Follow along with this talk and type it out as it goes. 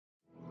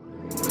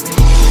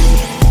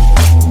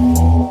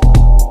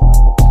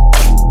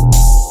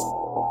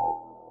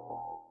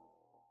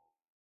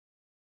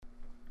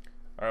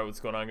what's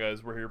going on,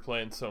 guys? We're here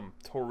playing some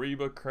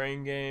Toreba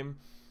crane game.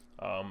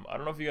 I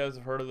don't know if you guys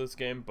have heard of this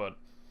game, but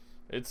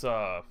it's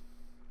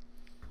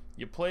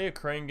you play a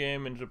crane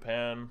game in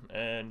Japan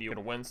and you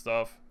can win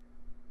stuff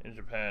in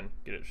Japan,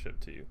 get it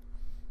shipped to you.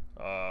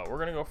 We're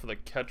gonna go for the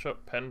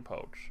ketchup pen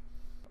pouch.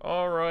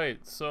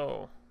 Alright,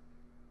 so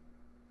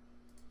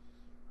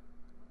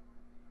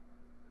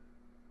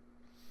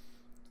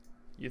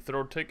you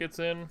throw tickets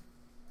in.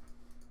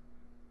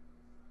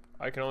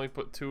 I can only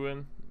put 2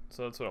 in,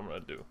 so that's what I'm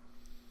gonna do.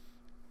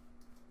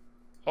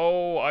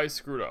 Oh, I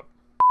screwed up.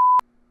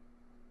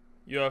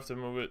 You have to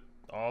move it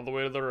all the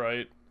way to the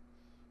right.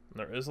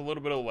 There is a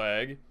little bit of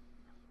lag,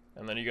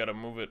 and then you gotta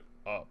move it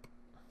up.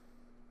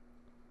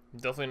 I'm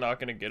definitely not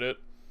gonna get it,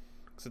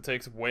 because it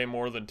takes way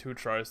more than 2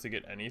 tries to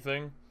get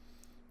anything.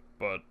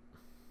 But,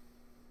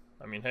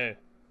 I mean, hey.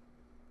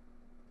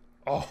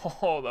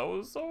 Oh, that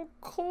was so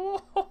close.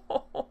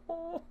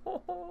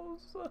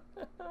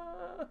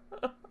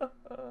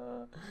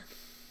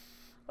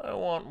 I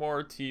want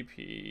more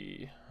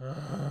TP.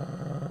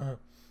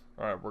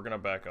 Alright, we're gonna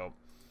back up.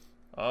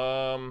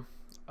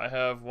 I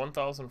have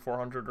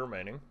 1,400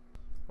 remaining.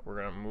 We're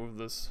gonna move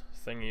this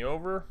thingy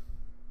over.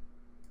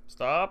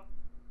 Stop.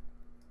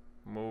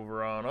 Move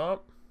her on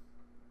up.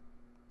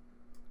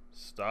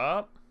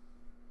 Stop.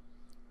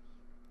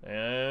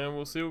 And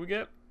we'll see what we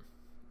get.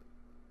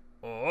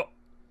 Oh.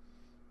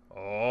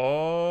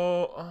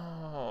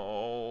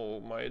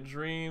 Oh, my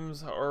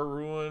dreams are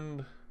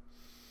ruined.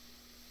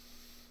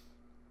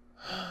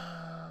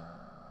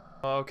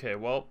 Okay,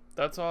 well,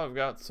 that's all I've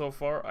got so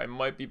far. I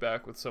might be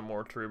back with some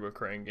more Toreba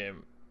crane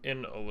game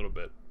in a little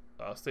bit.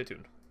 Stay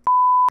tuned.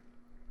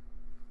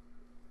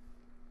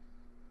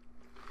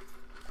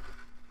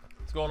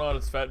 What's going on?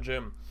 It's Fat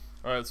Jim.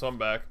 All right, so I'm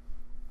back.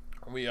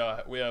 We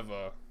got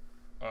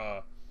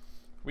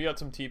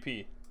some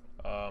TP.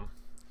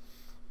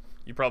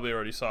 You probably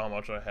already saw how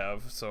much I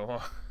have,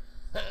 so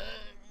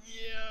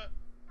yeah,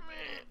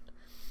 man.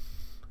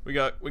 We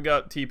got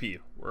TP.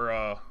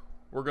 We're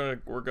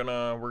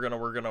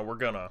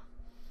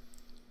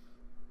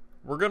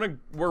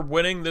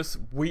winning this.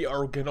 We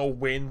are gonna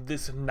win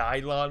this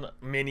nylon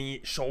mini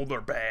shoulder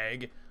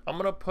bag. I'm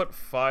gonna put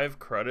 5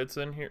 credits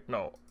in here.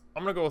 No,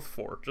 I'm gonna go with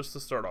 4 just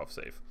to start off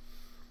safe.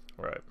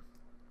 All right.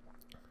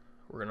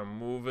 We're gonna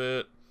move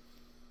it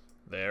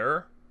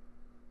there,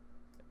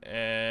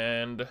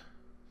 and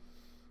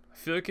I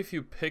feel like if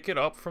you pick it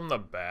up from the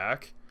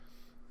back,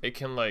 it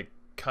can like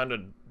kind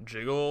of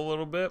jiggle a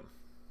little bit.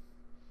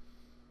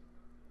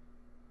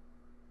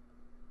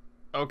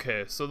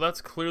 Okay, so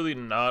that's clearly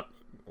not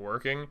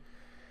working.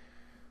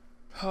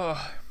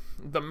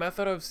 The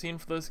method I've seen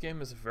for this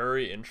game is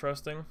very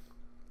interesting.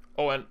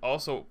 Oh, and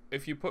also,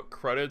 if you put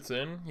credits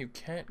in, you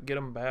can't get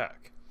them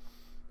back.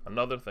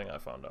 Another thing I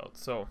found out.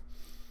 So,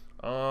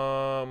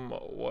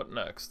 what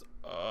next?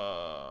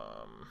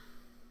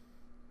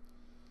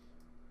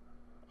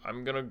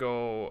 I'm gonna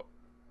go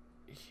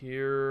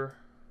here,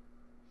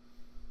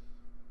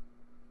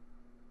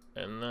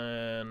 and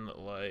then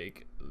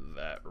like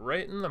that,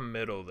 right in the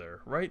middle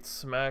there, right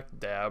smack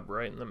dab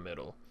right in the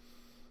middle.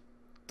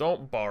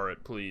 Don't bar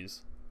it,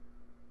 please.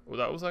 Well,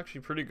 that was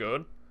actually pretty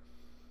good.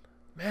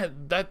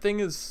 Man, that thing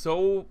is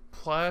so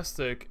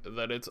plastic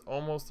that it's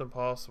almost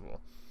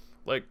impossible.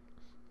 Like,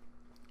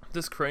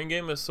 this crane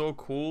game is so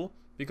cool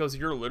because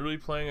you're literally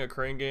playing a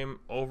crane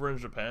game over in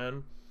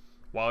Japan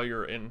while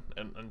you're in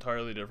an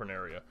entirely different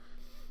area.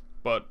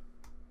 But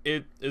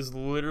it is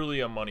literally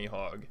a money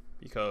hog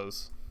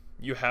because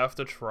you have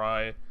to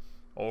try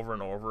over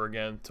and over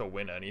again to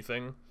win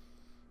anything.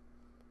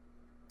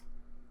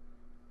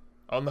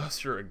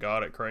 Unless you're a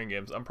god at crane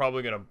games. I'm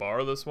probably gonna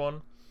bar this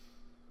one.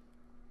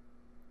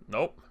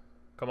 Nope.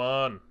 Come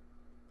on.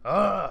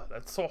 Ah,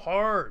 that's so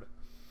hard.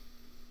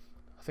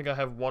 I think I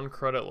have 1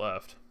 credit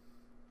left.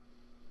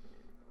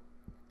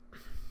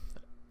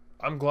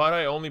 I'm glad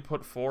I only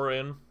put 4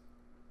 in,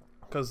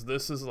 because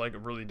this is like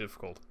really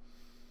difficult.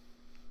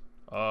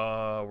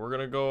 We're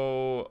gonna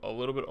go a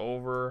little bit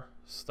over.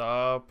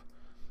 Stop.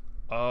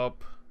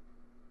 Up.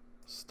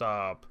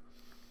 Stop.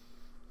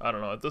 I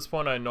don't know. At this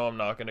point, I know I'm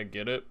not gonna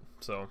get it,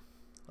 so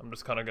I'm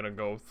just kind of gonna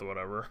go with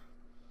whatever.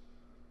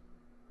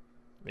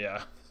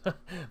 Yeah,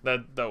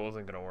 that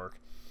wasn't gonna work.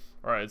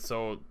 All right,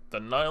 so the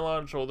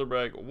nylon shoulder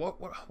bag. What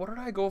did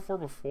I go for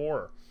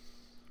before?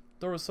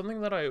 There was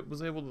something that I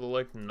was able to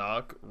like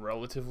knock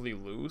relatively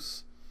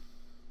loose.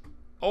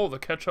 Oh, the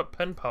ketchup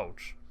pen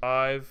pouch.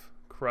 5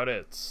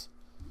 credits.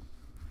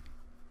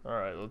 All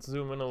right, let's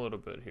zoom in a little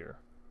bit here.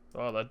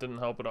 Oh, that didn't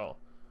help at all.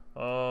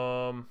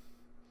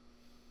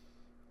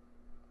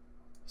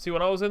 See,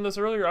 when I was in this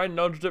earlier, I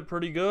nudged it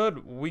pretty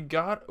good. We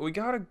got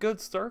a good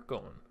start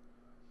going.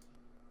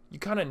 You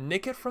kind of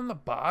nick it from the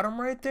bottom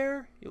right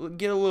there. You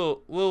get a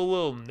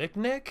little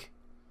nick.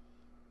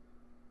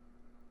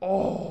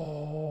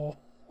 Oh,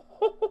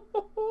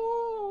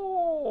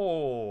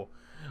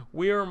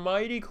 we are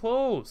mighty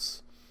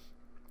close.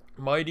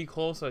 Mighty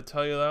close, I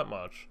tell you that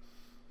much.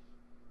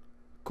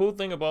 Cool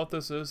thing about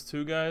this is,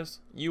 too, guys,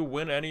 you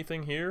win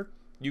anything here,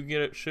 you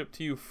get it shipped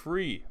to you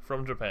free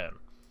from Japan.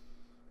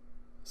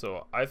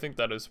 So I think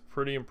that is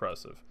pretty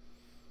impressive.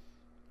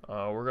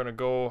 We're gonna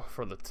go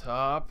for the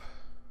top.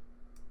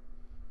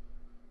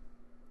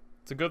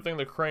 It's a good thing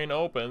the crane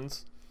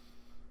opens.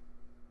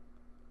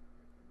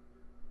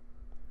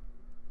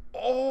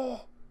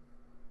 Oh!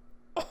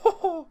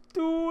 Oh,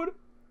 dude!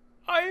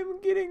 I am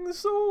getting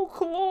so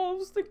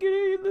close to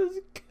getting this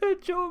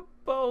ketchup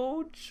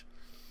pouch.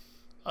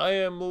 I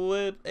am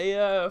lit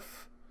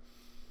AF.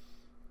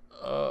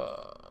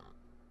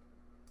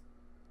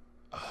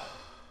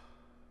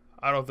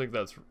 I don't think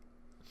that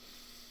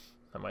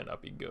might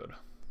not be good.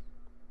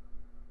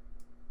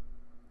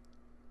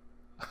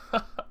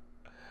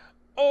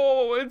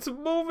 Oh, it's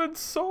moving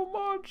so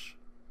much.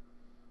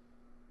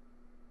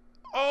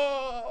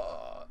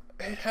 Oh,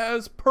 it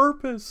has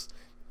purpose.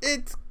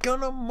 It's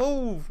gonna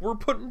move. We're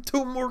putting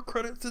 2 more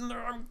credits in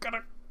there. I'm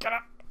gonna get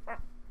it.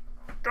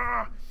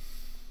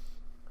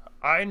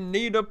 I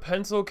need a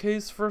pencil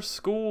case for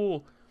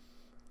school.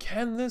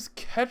 Can this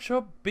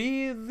ketchup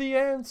be the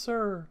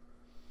answer?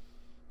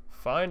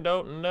 Find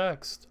out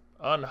next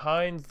on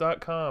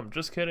Heinz.com.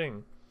 Just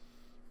kidding.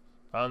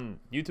 On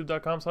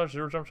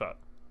YouTube.com/ZeroJumpShot.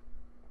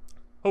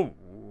 Oh.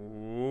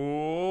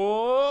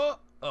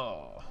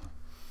 Oh.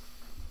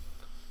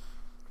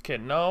 Okay,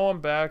 now I'm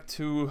back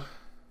to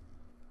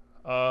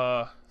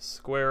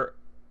square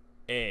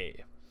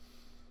A.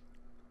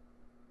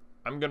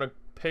 I'm gonna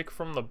pick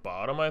from the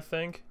bottom, I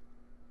think.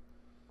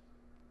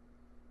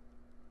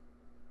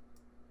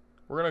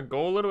 We're gonna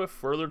go a little bit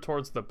further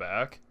towards the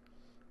back.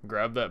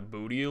 Grab that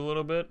booty a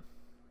little bit.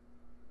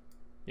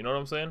 You know what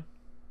I'm saying?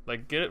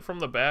 Like, get it from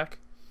the back.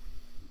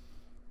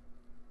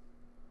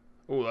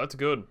 Oh, that's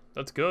good.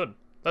 That's good.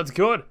 That's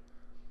good.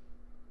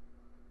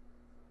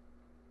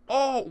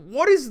 Oh,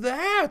 what is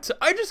that?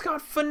 I just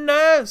got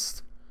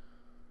finessed.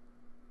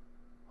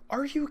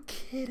 Are you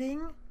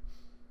kidding?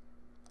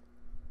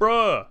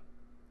 Bruh.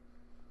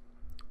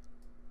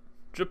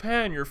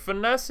 Japan, you're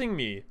finessing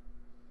me.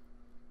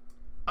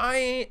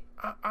 I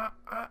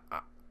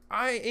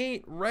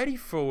ain't ready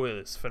for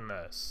this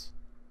finesse.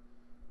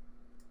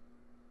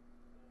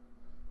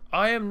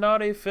 I am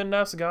not a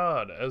finesse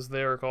god, as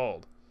they are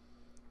called.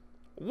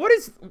 What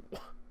is...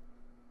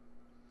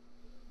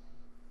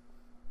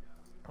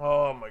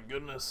 Oh my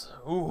goodness.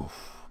 Ooh.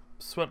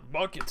 Sweat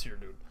buckets here,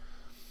 dude.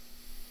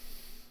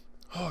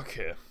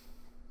 Okay.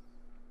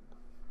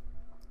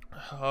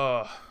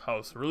 I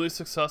was really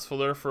successful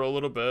there for a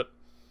little bit.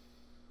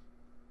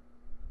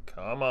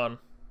 Come on.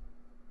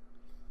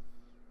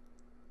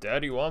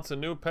 Daddy wants a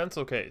new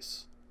pencil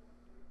case.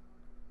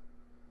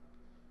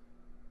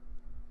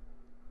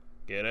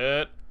 Get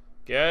it?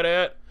 Get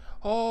it?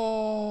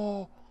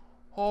 Oh!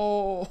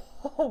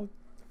 Oh!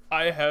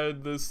 I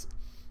had this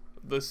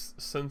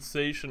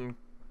sensation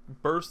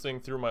bursting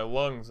through my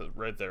lungs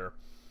right there.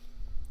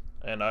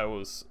 And I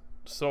was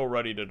so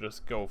ready to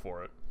just go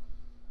for it.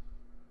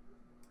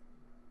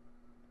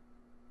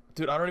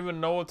 Dude, I don't even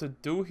know what to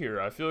do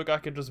here. I feel like I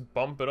could just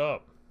bump it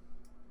up.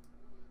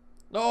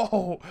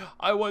 No!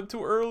 I went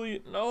too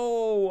early.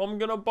 No! I'm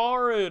gonna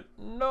bar it.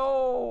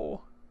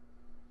 No!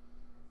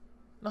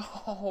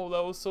 No,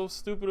 that was so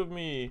stupid of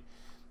me.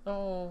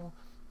 No.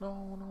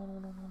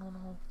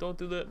 No. Don't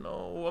do that.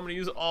 No. I'm gonna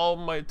use all of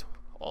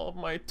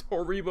my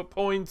Toreba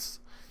points.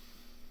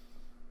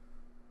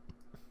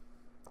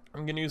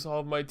 I'm gonna use all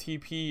of my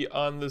TP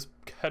on this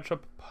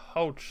ketchup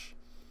pouch.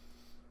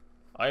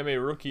 I am a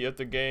rookie at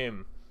the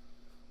game.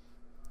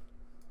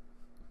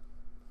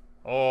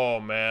 Oh,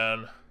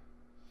 man.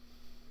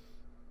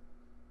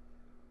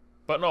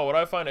 But no, what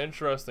I find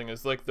interesting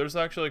is, like, there's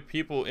actually, like,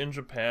 people in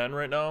Japan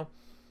right now,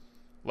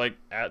 like,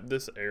 at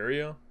this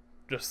area,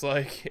 just,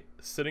 like,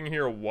 sitting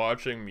here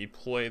watching me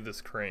play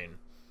this crane.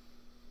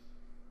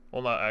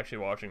 Well, not actually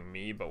watching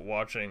me, but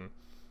watching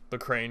the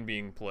crane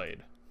being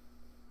played.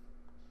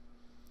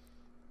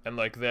 And,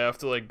 like, they have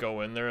to, like,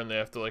 go in there and they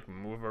have to, like,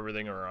 move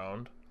everything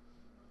around.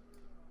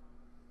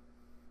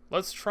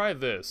 Let's try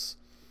this.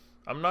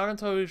 I'm not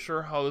entirely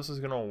sure how this is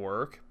gonna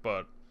work,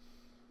 but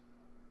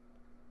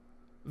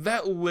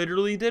that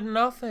literally did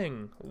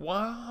nothing.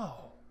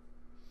 Wow.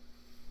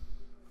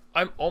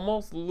 I'm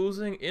almost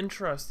losing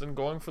interest in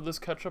going for this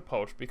ketchup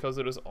pouch because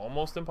it is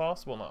almost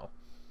impossible now.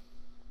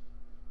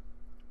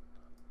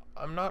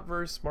 I'm not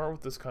very smart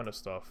with this kind of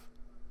stuff.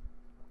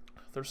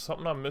 There's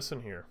something I'm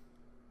missing here.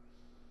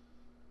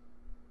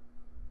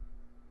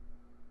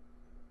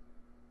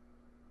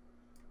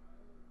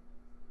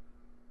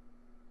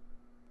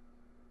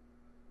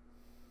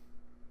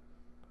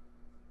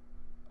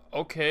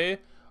 Okay.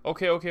 You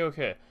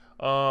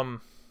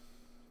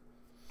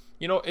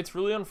know, it's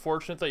really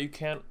unfortunate that you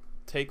can't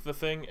take the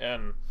thing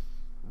and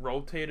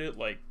rotate it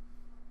like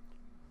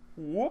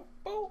whoop,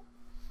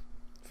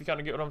 if you kind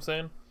of get what I'm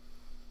saying,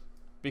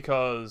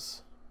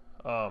 because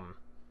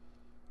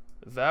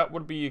that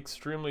would be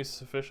extremely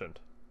sufficient.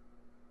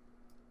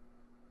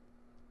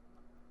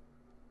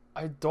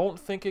 I don't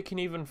think it can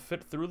even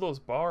fit through those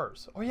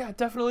bars. Oh yeah, it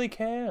definitely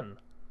can.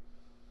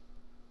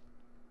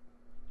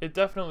 It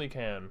definitely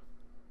can.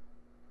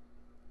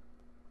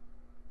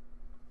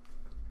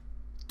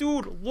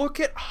 Dude, look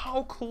at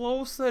how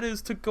close that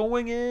is to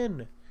going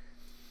in.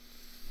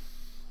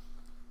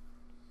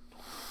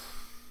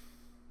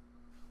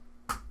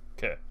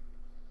 Okay.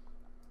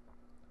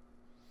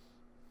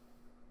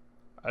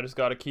 I just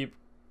gotta keep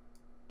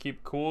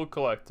cool,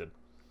 collected.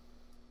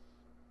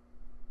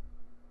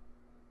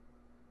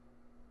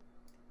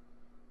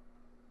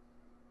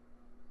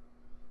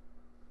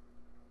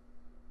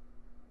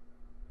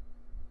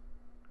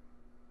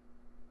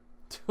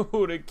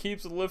 Dude, it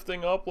keeps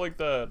lifting up like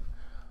that.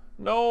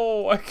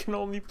 No, I can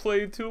only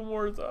play 2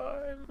 more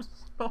times.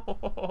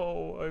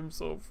 No, I'm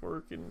so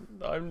freaking...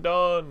 I'm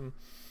done.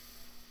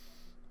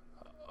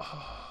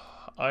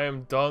 I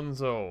am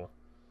donezo.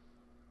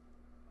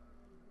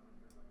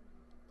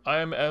 I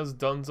am as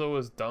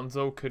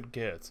dunzo could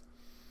get.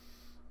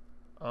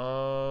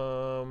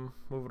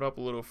 Move it up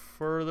a little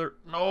further.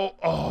 No!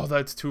 Oh,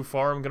 that's too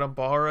far. I'm gonna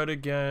bar it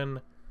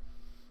again.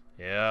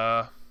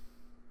 Yeah.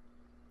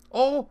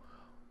 Oh!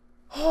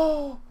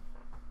 Oh!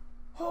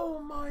 Oh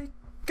my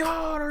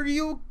god, are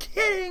you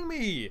kidding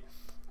me?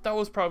 That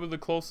was probably the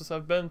closest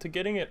I've been to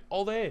getting it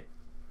all day.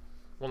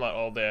 Well, not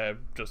all day, I've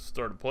just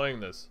started playing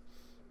this.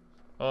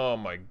 Oh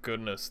my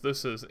goodness,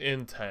 this is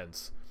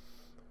intense.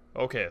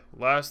 Okay,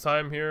 last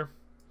time here.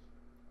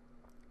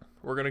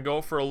 We're gonna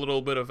go for a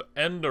little bit of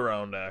end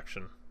around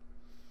action.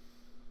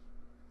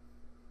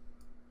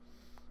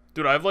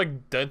 Dude, I've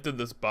like dented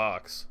this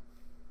box.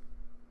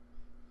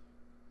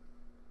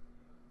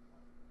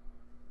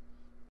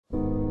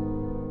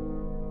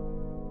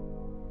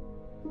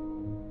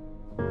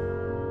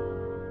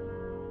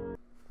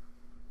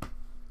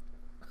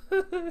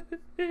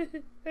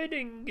 I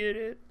didn't get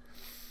it.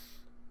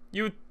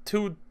 You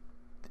two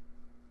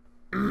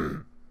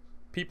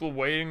people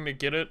waiting to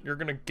get it, you're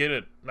gonna get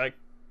it. I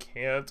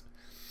can't.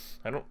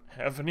 I don't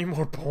have any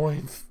more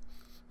points.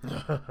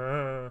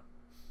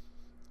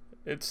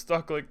 It's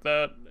stuck like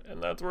that,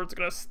 and that's where it's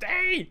gonna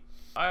stay.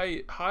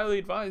 I highly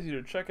advise you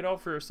to check it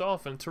out for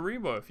yourself. And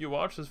Toreba, if you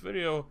watch this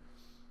video,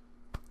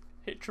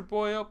 hit your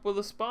boy up with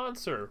a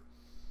sponsor.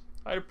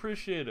 I'd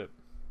appreciate it.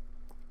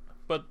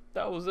 But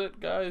that was it,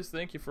 guys.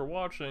 Thank you for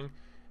watching,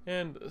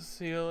 and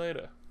see you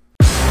later.